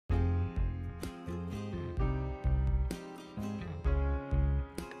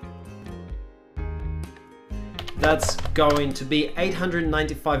that's going to be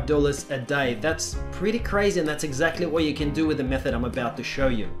 $895 a day. That's pretty crazy, and that's exactly what you can do with the method I'm about to show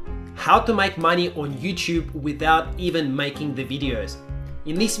you. How to make money on YouTube without even making the videos.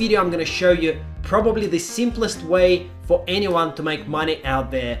 In this video, I'm going to show you probably the simplest way for anyone to make money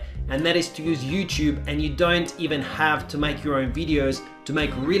out there, and that is to use YouTube, and you don't even have to make your own videos to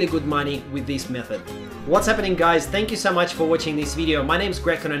make really good money with this method. What's happening, guys? Thank you so much for watching this video. My name is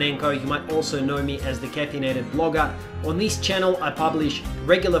Greg Kononenko. You might also know me as the Caffeinated Blogger. On this channel, I publish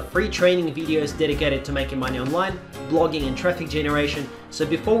regular free training videos dedicated to making money online, blogging and traffic generation. So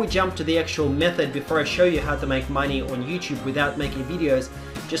before we jump to the actual method, before I show you how to make money on YouTube without making videos,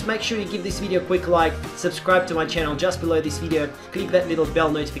 just make sure you give this video a quick like, subscribe to my channel just below this video, click that little bell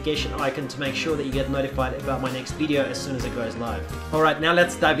notification icon to make sure that you get notified about my next video as soon as it goes live. Alright, now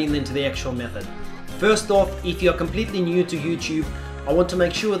let's dive into the actual method. First off, if you're completely new to YouTube, I want to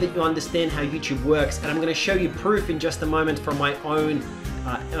make sure that you understand how YouTube works, and I'm going to show you proof in just a moment from my own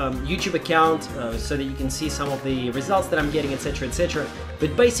YouTube account so that you can see some of the results that I'm getting, etc, etc.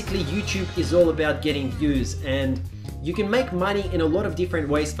 But basically, YouTube is all about getting views, and you can make money in a lot of different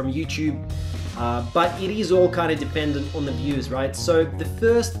ways from YouTube, but it is all kind of dependent on the views, right? So the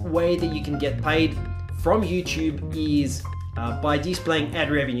first way that you can get paid from YouTube is by displaying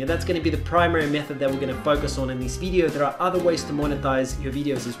ad revenue. That's going to be the primary method that we're going to focus on in this video. There are other ways to monetize your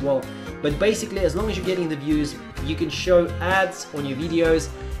videos as well, but basically, as long as you're getting the views, you can show ads on your videos,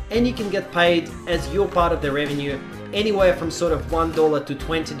 and you can get paid as your part of the revenue, anywhere from sort of $1 to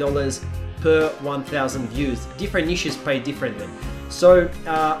 $20 per 1,000 views. Different niches pay differently. So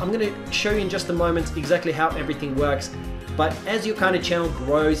I'm going to show you in just a moment exactly how everything works. But as your kind of channel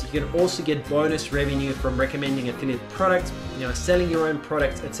grows, you can also get bonus revenue from recommending affiliate products, selling your own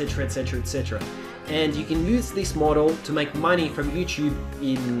products, etc, etc, etc. And you can use this model to make money from YouTube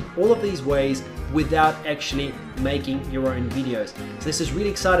in all of these ways without actually making your own videos. So this is really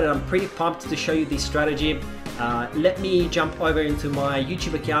exciting. I'm pretty pumped to show you this strategy. Let me jump over into my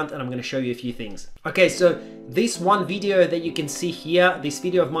YouTube account, and I'm going to show you a few things. Okay, so this one video that you can see here, this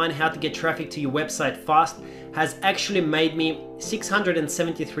video of mine, how to get traffic to your website fast, has actually made me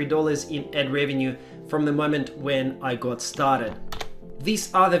 $673 in ad revenue from the moment when I got started. This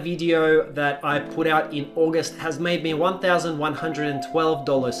other video that I put out in August has made me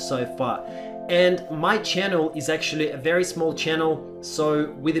 $1,112 so far. And my channel is actually a very small channel,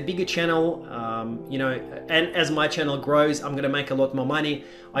 so with a bigger channel, and as my channel grows, I'm gonna make a lot more money.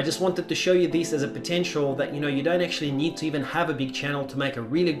 I just wanted to show you this as a potential that, you don't actually need to even have a big channel to make a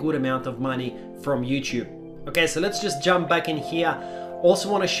really good amount of money from YouTube. Okay, so let's just jump back in here. Also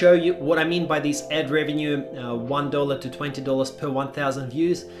want to show you what I mean by this ad revenue, $1 to $20 per 1,000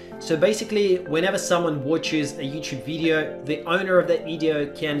 views. So basically, whenever someone watches a YouTube video, the owner of that video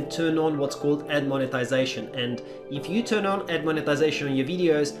can turn on what's called ad monetization. And if you turn on ad monetization on your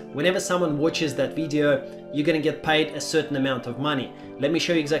videos, whenever someone watches that video, you're going to get paid a certain amount of money. Let me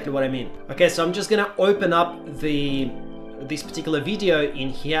show you exactly what I mean. Okay, so I'm just going to open up this particular video in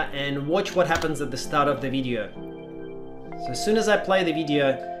here and watch what happens at the start of the video. So as soon as I play the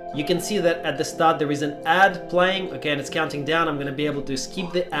video, you can see that at the start there is an ad playing, okay, and it's counting down. I'm going to be able to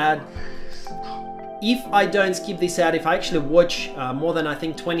skip the ad. If I don't skip this ad, if I actually watch more than, I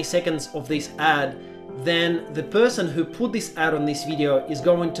think, 20 seconds of this ad, then the person who put this ad on this video is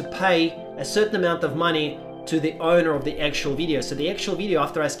going to pay a certain amount of money to the owner of the actual video. So the actual video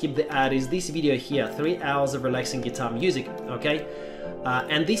after I skip the ad is this video here, 3 hours of relaxing guitar music, okay?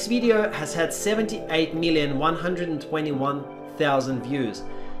 And this video has had 78,121,000 views.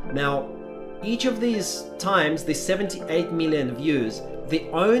 Now, each of these times, the 78 million views, the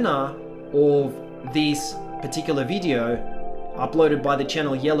owner of this particular video, uploaded by the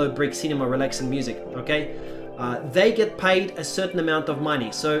channel Yellow Brick Cinema Relaxing Music, okay? They get paid a certain amount of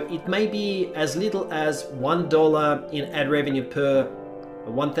money. So it may be as little as $1 in ad revenue per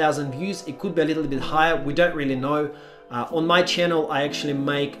 1,000 views. It could be a little bit higher. We don't really know. On my channel, I actually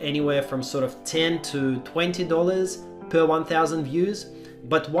make anywhere from sort of $10 to $20 per 1,000 views.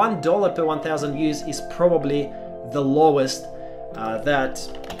 But $1 per 1,000 views is probably the lowest that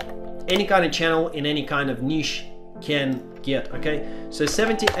any kind of channel in any kind of niche can get, okay? So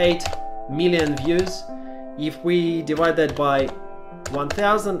 78 million views. If we divide that by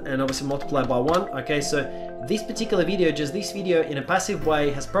 1,000 and obviously multiply by 1, okay, so this particular video, just this video in a passive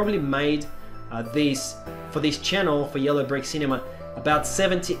way, has probably made for this channel, for Yellow Brick Cinema, about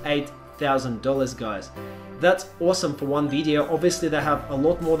 $78,000, guys. That's awesome for one video. Obviously they have a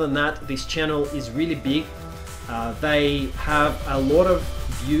lot more than that. This channel is really big. They have a lot of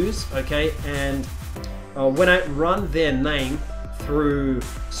views, okay, and when I run their name through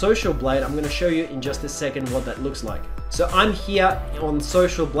Social Blade, I'm going to show you in just a second what that looks like. So I'm here on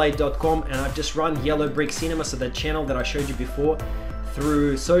socialblade.com and I've just run Yellow Brick Cinema, so that channel that I showed you before,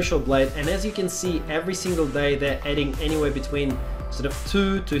 through Social Blade, and as you can see, every single day they're adding anywhere between sort of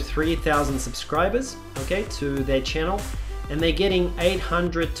 2,000 to 3,000 subscribers, okay, to their channel, and they're getting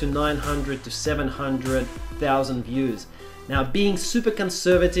 800 to 900 to 700,000 views. Now, being super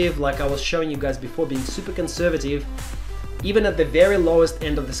conservative, like I was showing you guys before, being super conservative, even at the very lowest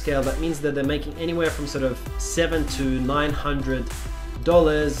end of the scale, that means that they're making anywhere from sort of $700 to $900,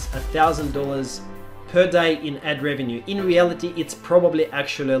 $1,000 per day in ad revenue. In reality, it's probably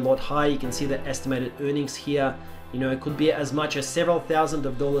actually a lot higher. You can see the estimated earnings here. You know, it could be as much as several thousands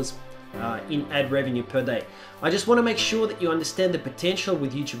of dollars in ad revenue per day. I just want to make sure that you understand the potential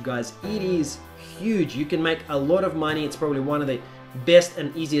with YouTube, guys. It is huge. You can make a lot of money. It's probably one of the best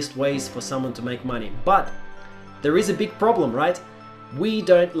and easiest ways for someone to make money. But there is a big problem, right? We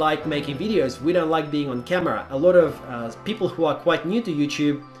don't like making videos. We don't like being on camera. A lot of people who are quite new to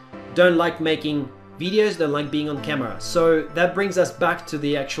YouTube don't like making videos, don't like being on camera. So that brings us back to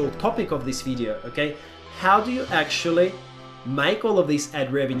the actual topic of this video, okay? How do you actually make all of this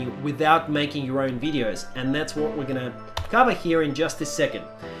ad revenue without making your own videos? And that's what we're gonna cover here in just a second.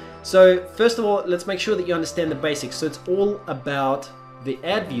 So first of all, let's make sure that you understand the basics. So it's all about the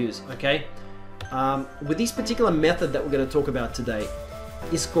ad views, okay? With this particular method that we're gonna talk about today,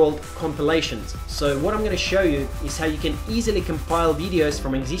 is called compilations. So what I'm going to show you is how you can easily compile videos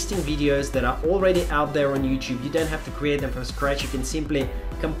from existing videos that are already out there on YouTube. You don't have to create them from scratch. You can simply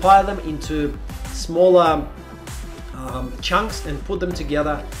compile them into smaller chunks and put them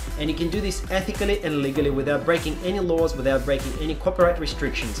together, and you can do this ethically and legally without breaking any laws, without breaking any copyright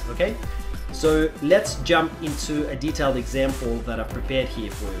restrictions, okay? So let's jump into a detailed example that I've prepared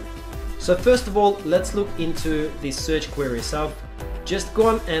here for you. So first of all, let's look into this search query. So I've just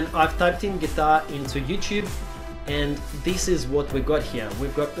gone and I've typed in guitar into YouTube, and this is what we've got here.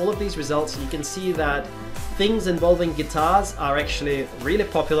 We've got all of these results. You can see that things involving guitars are actually really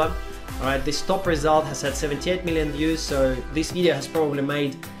popular. All right, this top result has had 78 million views, so this video has probably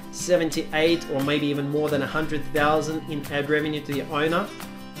made 78 or maybe even more than 100,000 in ad revenue to the owner.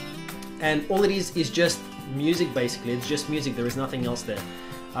 And all it is just music, basically. It's just music, there is nothing else there.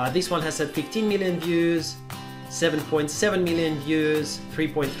 This one has had 15 million views, 7.7 million views,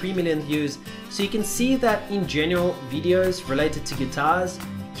 3.3 million views. So you can see that in general, videos related to guitars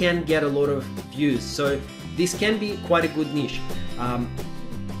can get a lot of views. So this can be quite a good niche.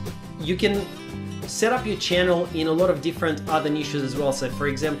 You can set up your channel in a lot of different other niches as well. So for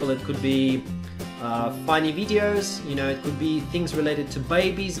example, it could be funny videos, you know, it could be things related to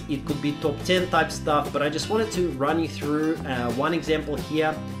babies, it could be top 10 type stuff, but I just wanted to run you through one example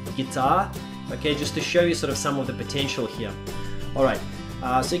here, guitar, okay, just to show you sort of some of the potential here. All right,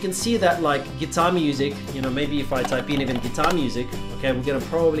 so you can see that like guitar music, you know, maybe if I type in even guitar music, okay, we're gonna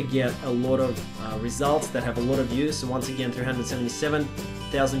probably get a lot of results that have a lot of views. So once again,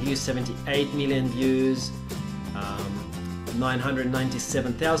 377,000 views, 78 million views,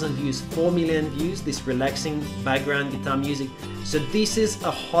 997,000 views, 4 million views, this relaxing background guitar music. So this is a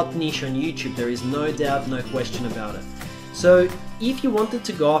hot niche on YouTube, there is no doubt, no question about it. So if you wanted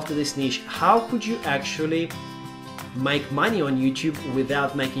to go after this niche, how could you actually make money on YouTube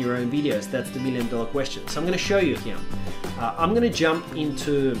without making your own videos? That's the million-dollar question. So I'm going to show you here. I'm going to jump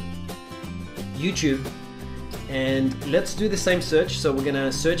into YouTube and let's do the same search. So we're going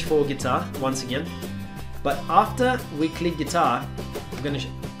to search for guitar once again. But after we click guitar, we're going to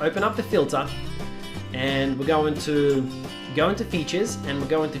open up the filter and we're going to go into features and we're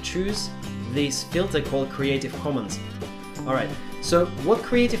going to choose this filter called Creative Commons. Alright, so what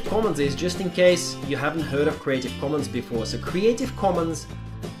Creative Commons is, just in case you haven't heard of Creative Commons before. So Creative Commons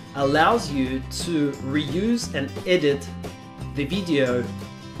allows you to reuse and edit the video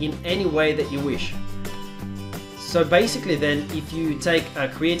in any way that you wish. So basically then, if you take a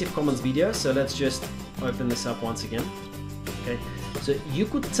Creative Commons video, so let's just open this up once again. Okay, so you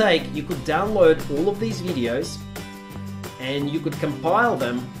could download all of these videos and you could compile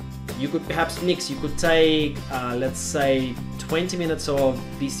them. You could perhaps mix, you could take, let's say 20 minutes of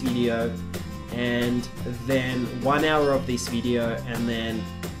this video and then 1 hour of this video, and then,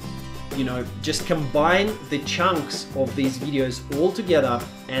 you know, just combine the chunks of these videos all together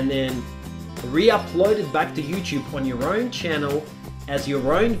and then re-upload it back to YouTube on your own channel as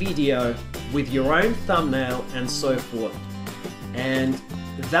your own video with your own thumbnail and so forth. And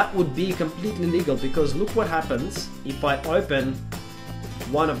that would be completely legal, because look what happens if I open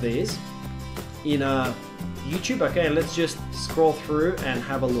one of these in a YouTube. Okay, let's just scroll through and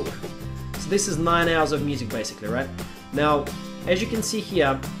have a look. So this is 9 hours of music basically, right? Now, as you can see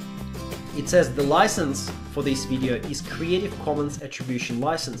here, it says the license for this video is Creative Commons Attribution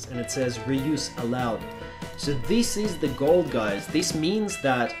License, and it says reuse allowed. So this is the gold, guys. This means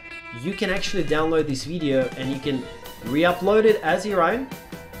that you can actually download this video and you can re-upload it as your own.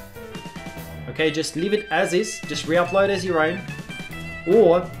 Okay, just leave it as is, just re-upload as your own.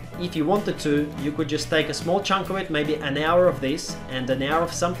 Or if you wanted to, you could just take a small chunk of it, maybe an hour of this and an hour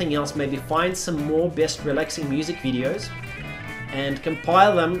of something else, maybe find some more best relaxing music videos and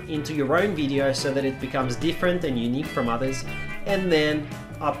compile them into your own video so that it becomes different and unique from others, and then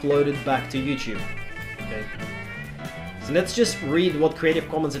upload it back to YouTube. Okay. So let's just read what Creative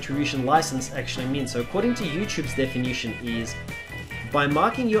Commons Attribution License actually means. So according to YouTube's definition is, by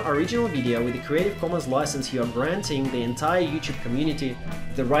marking your original video with the Creative Commons license, you are granting the entire YouTube community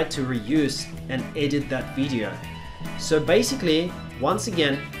the right to reuse and edit that video. So basically, once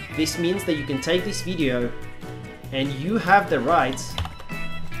again, this means that you can take this video and you have the rights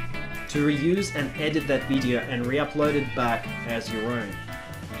to reuse and edit that video and re-upload it back as your own.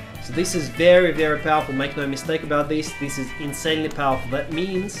 So this is very, very powerful. Make no mistake about this. This is insanely powerful. That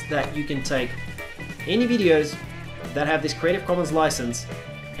means that you can take any videos that have this Creative Commons license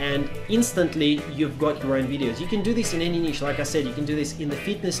and instantly you've got your own videos. You can do this in any niche. Like I said, you can do this in the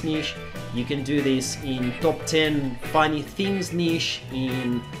fitness niche, you can do this in top 10 funny things niche,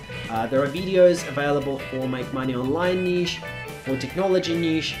 in there are videos available for make money online niche, for technology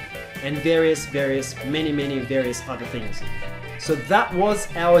niche, and various various other things. So that was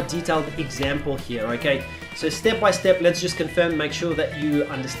our detailed example here, okay? So step by step, let's just confirm, make sure that you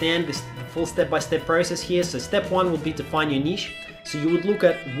understand this full step-by-step process here. So step one would be to find your niche. So you would look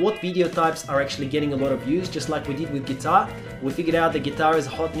at what video types are actually getting a lot of views, just like we did with guitar. We figured out that guitar is a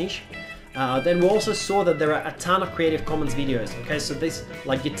hot niche. Then we also saw that there are a ton of Creative Commons videos. Okay, so this,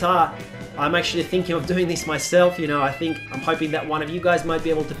 like guitar, I'm actually thinking of doing this myself. You know, I'm hoping that one of you guys might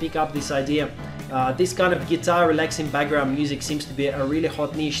be able to pick up this idea. This kind of guitar relaxing background music seems to be a really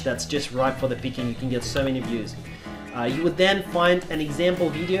hot niche that's just ripe for the picking. You can get so many views. You would then find an example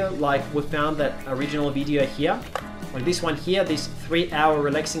video, like we found that original video here, like this one here, this 3-hour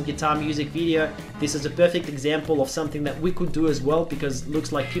relaxing guitar music video. This is a perfect example of something that we could do as well, because it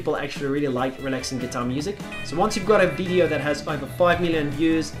looks like people actually really like relaxing guitar music. So once you've got a video that has over 5 million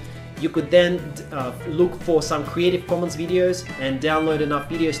views, you could then look for some Creative Commons videos and download enough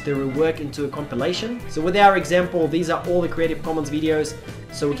videos to rework into a compilation. So with our example, these are all the Creative Commons videos.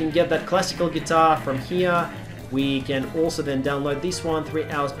 So we can get that classical guitar from here. We can also then download this one, 3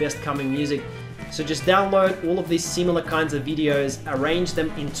 hours best coming music. So just download all of these similar kinds of videos, arrange them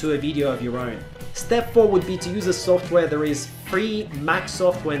into a video of your own. Step 4 would be to use a software. There is free Mac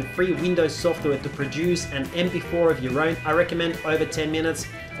software and free Windows software to produce an MP4 of your own. I recommend over 10 minutes.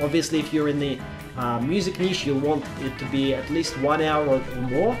 Obviously, if you're in the music niche, you'll want it to be at least 1 hour or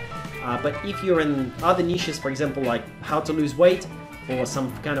more. But if you're in other niches, for example, like how to lose weight, or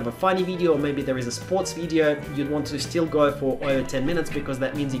some kind of a funny video, or maybe there is a sports video, you'd want to still go for over 10 minutes because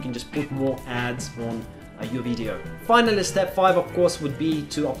that means you can just put more ads on your video. Finally, step 5 of course would be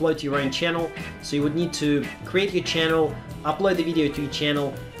to upload to your own channel. So you would need to create your channel, upload the video to your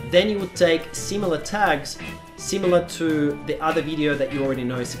channel, then you would take similar tags similar to the other video that you already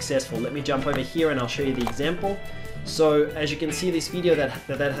know is successful. Let me jump over here and I'll show you the example. So as you can see, this video that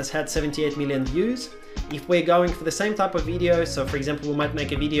has had 78 million views, if we're going for the same type of video, so for example, we might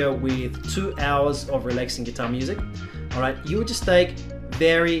make a video with 2 hours of relaxing guitar music. All right, you would just take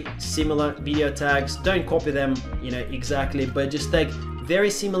very similar video tags. Don't copy them, you know, exactly, but just take very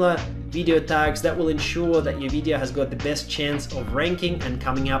similar video tags that will ensure that your video has got the best chance of ranking and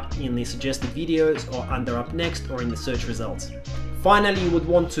coming up in the suggested videos or under up next or in the search results. Finally, you would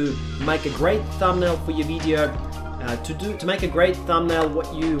want to make a great thumbnail for your video. To make a great thumbnail,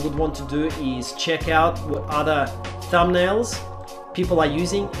 what you would want to do is check out what other thumbnails people are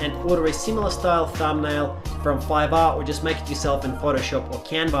using and order a similar style thumbnail from Fiverr, or just make it yourself in Photoshop or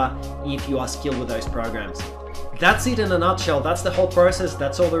Canva if you are skilled with those programs. That's it in a nutshell. That's the whole process.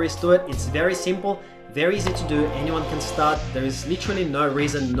 That's all there is to it. It's very simple, very easy to do. Anyone can start. There is literally no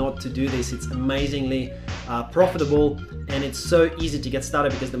reason not to do this. It's amazingly profitable, and it's so easy to get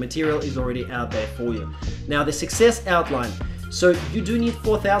started because the material is already out there for you. Now, the success outline. So you do need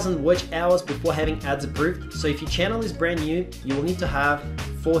 4,000 watch hours before having ads approved. So if your channel is brand new, you will need to have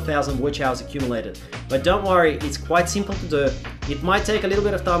 4,000 watch hours accumulated. But don't worry, it's quite simple to do. It might take a little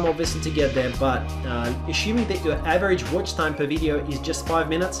bit of time obviously to get there, but assuming that your average watch time per video is just 5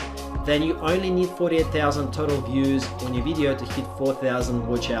 minutes, then you only need 48,000 total views on your video to hit 4,000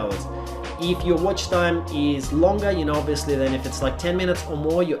 watch hours. If your watch time is longer, you know, obviously then if it's like 10 minutes or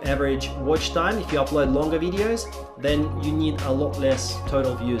more, your average watch time, if you upload longer videos, then you need a lot less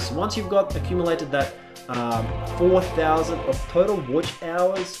total views. Once you've got accumulated that 4,000 of total watch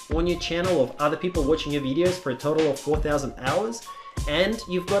hours on your channel of other people watching your videos for a total of 4,000 hours, and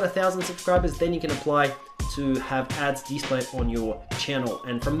you've got 1,000 subscribers, then you can apply to have ads displayed on your channel.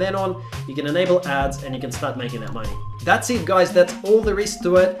 And from then on, you can enable ads and you can start making that money. That's it, guys. That's all there is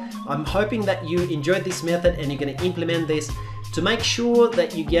to it. I'm hoping that you enjoyed this method and you're going to implement this. To make sure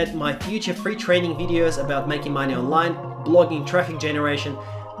that you get my future free training videos about making money online, blogging, traffic generation,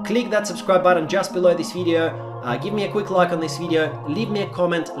 click that subscribe button just below this video. Give me a quick like on this video, leave me a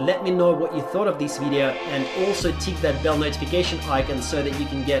comment, let me know what you thought of this video, and also tick that bell notification icon so that you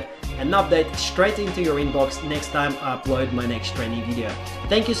can get an update straight into your inbox next time I upload my next training video.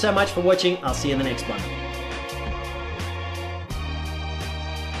 Thank you so much for watching. I'll see you in the next one.